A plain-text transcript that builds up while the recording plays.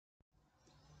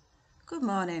Good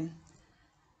morning.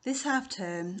 This half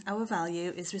term our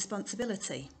value is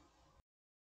responsibility.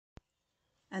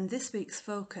 And this week's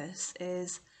focus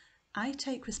is I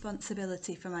take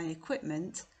responsibility for my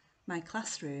equipment, my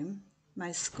classroom,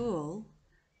 my school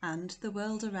and the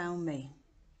world around me.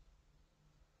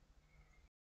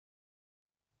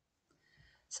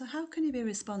 So how can you be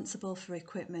responsible for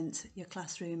equipment, your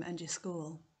classroom and your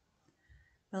school?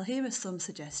 Well, here are some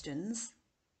suggestions.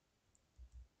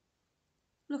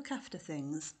 Look after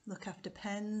things. Look after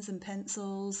pens and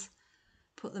pencils.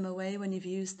 Put them away when you've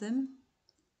used them.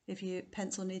 If your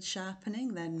pencil needs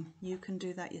sharpening, then you can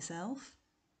do that yourself.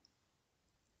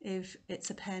 If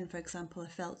it's a pen, for example, a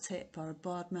felt tip or a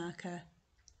board marker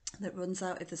that runs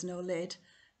out if there's no lid,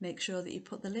 make sure that you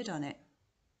put the lid on it.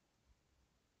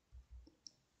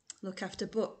 Look after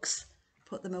books.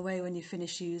 Put them away when you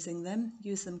finish using them.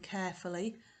 Use them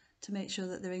carefully to make sure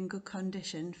that they're in good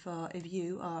condition for if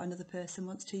you or another person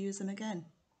wants to use them again.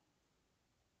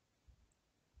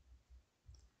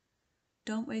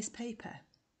 Don't waste paper.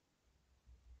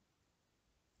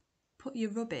 Put your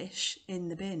rubbish in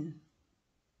the bin.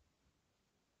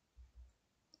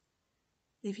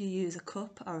 If you use a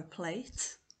cup or a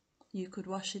plate, you could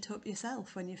wash it up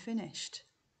yourself when you're finished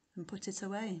and put it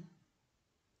away.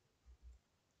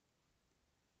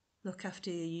 Look after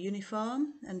your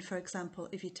uniform, and for example,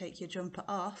 if you take your jumper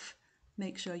off,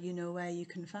 make sure you know where you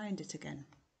can find it again.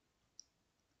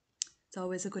 It's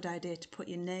always a good idea to put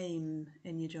your name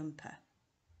in your jumper.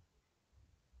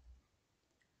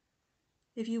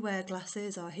 If you wear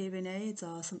glasses or hearing aids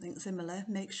or something similar,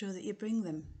 make sure that you bring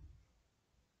them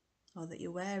or that you're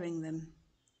wearing them.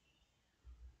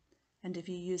 And if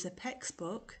you use a PECS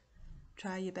book,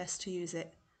 try your best to use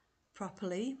it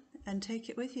properly and take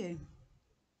it with you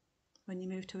when you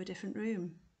move to a different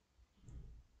room.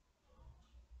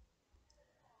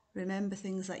 Remember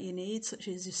things that you need, such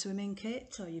as your swimming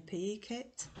kit or your PE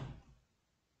kit.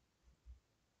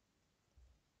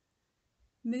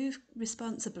 Move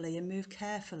responsibly and move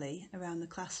carefully around the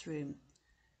classroom.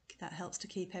 That helps to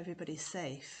keep everybody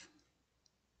safe.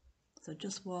 So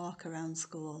just walk around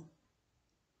school.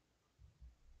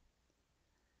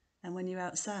 And when you're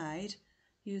outside,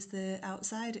 use the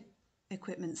outside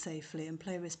equipment safely and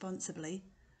play responsibly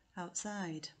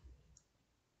outside.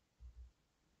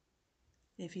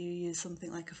 If you use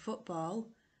something like a football,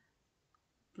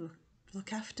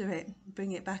 look after it,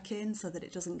 bring it back in so that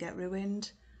it doesn't get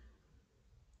ruined.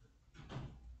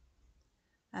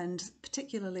 And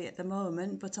particularly at the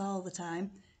moment, but all the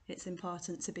time, it's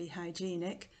important to be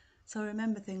hygienic. So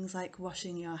remember things like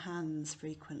washing your hands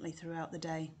frequently throughout the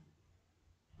day.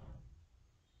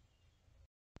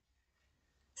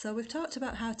 So we've talked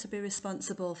about how to be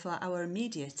responsible for our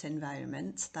immediate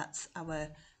environment, that's our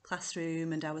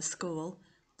classroom and our school,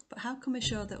 but how can we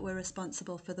show that we're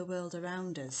responsible for the world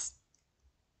around us?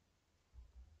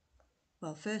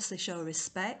 Well, firstly, show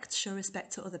respect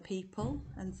to other people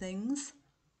and things.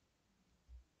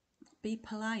 Be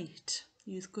polite,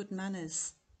 use good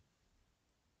manners.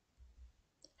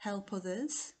 Help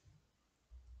others.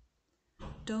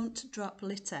 Don't drop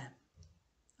litter.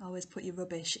 Always put your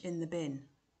rubbish in the bin.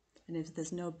 And if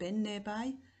there's no bin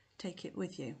nearby, take it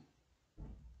with you.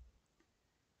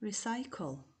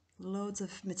 Recycle. Loads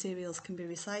of materials can be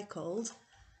recycled,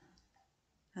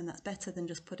 and that's better than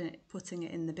just putting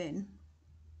it in the bin.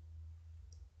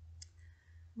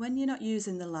 When you're not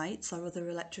using the lights or other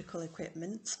electrical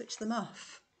equipment, switch them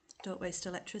off. Don't waste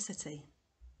electricity.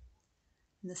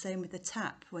 And the same with the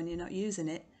tap. When you're not using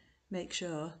it, make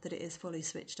sure that it is fully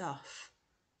switched off.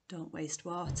 Don't waste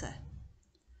water.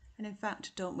 And in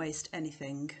fact, don't waste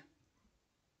anything.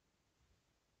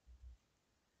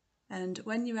 And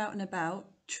when you're out and about,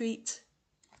 treat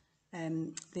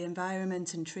the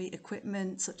environment and treat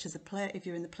equipment such as if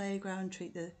you're in the playground,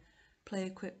 treat the play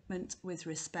equipment with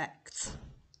respect.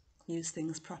 Use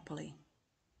things properly.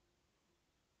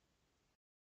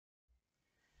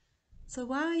 So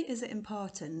why is it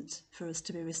important for us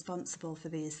to be responsible for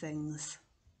these things?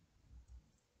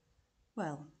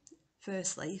 Well,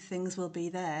 firstly, things will be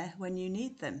there when you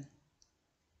need them.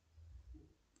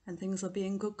 And things will be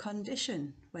in good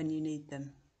condition when you need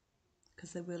them,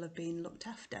 because they will have been looked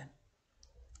after.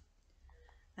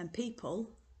 And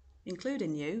people,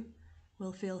 including you,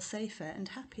 will feel safer and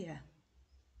happier.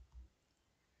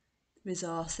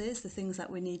 Resources, the things that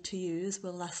we need to use,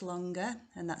 will last longer,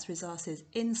 and that's resources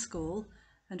in school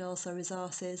and also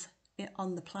resources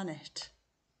on the planet.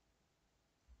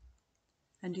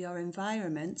 And your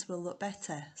environment will look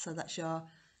better, so that's your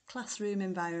classroom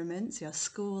environment, your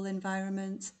school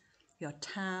environment, your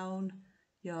town,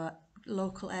 your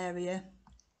local area.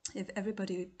 If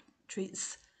everybody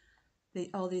treats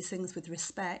all these things with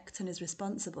respect and is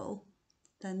responsible,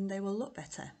 then they will look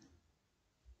better.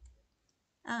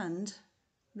 And,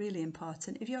 really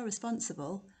important, if you're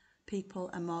responsible, people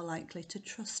are more likely to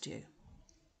trust you.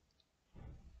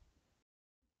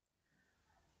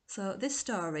 So this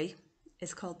story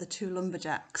is called The Two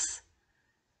Lumberjacks.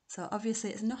 So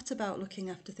obviously it's not about looking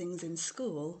after things in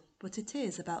school, but it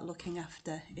is about looking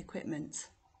after equipment.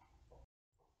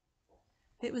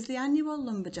 It was the annual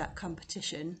lumberjack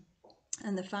competition,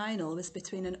 and the final was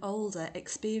between an older,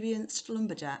 experienced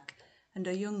lumberjack and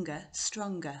a younger,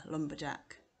 stronger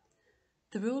lumberjack.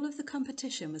 The rule of the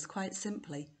competition was quite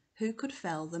simply, who could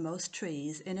fell the most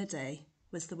trees in a day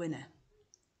was the winner.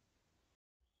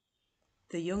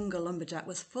 The younger lumberjack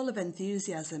was full of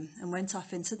enthusiasm and went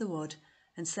off into the wood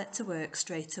and set to work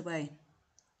straight away.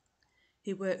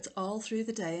 He worked all through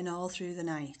the day and all through the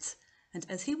night, and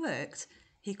as he worked,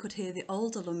 he could hear the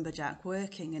older lumberjack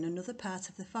working in another part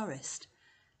of the forest,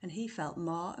 and he felt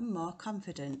more and more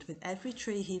confident with every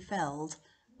tree he felled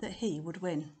that he would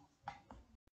win.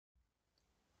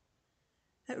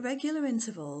 At regular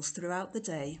intervals throughout the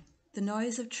day, the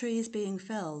noise of trees being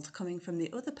felled coming from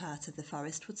the other part of the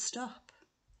forest would stop.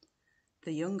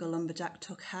 The younger lumberjack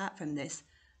took heart from this,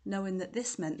 knowing that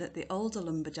this meant that the older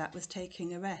lumberjack was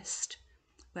taking a rest,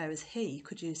 whereas he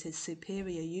could use his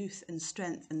superior youth and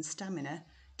strength and stamina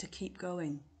to keep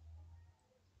going.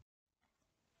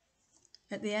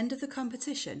 At the end of the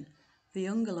competition, the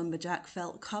younger lumberjack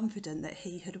felt confident that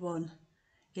he had won.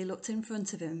 He looked in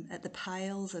front of him at the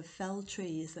piles of felled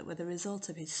trees that were the result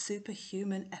of his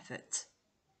superhuman effort.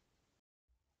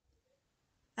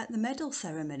 At the medal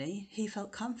ceremony, he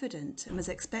felt confident and was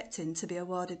expecting to be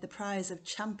awarded the prize of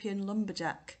Champion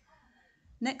Lumberjack.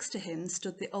 Next to him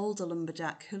stood the older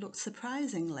lumberjack, who looked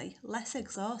surprisingly less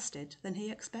exhausted than he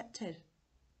expected.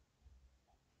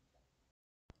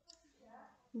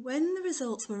 When the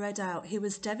results were read out, he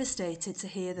was devastated to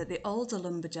hear that the older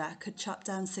lumberjack had chopped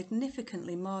down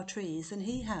significantly more trees than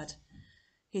he had.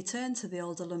 He turned to the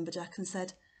older lumberjack and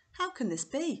said, "How can this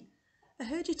be? I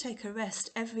heard you take a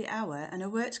rest every hour and I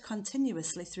worked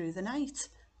continuously through the night.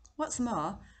 What's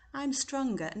more, I'm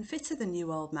stronger and fitter than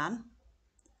you, old man."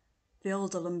 The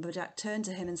older lumberjack turned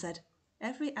to him and said,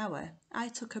 "Every hour I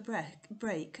took a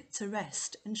break to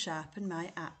rest and sharpen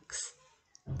my axe."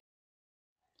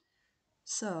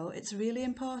 So it's really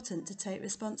important to take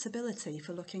responsibility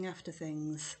for looking after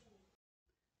things.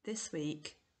 This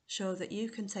week, show that you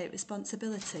can take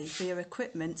responsibility for your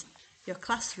equipment, your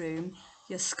classroom,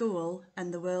 your school,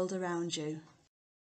 and the world around you.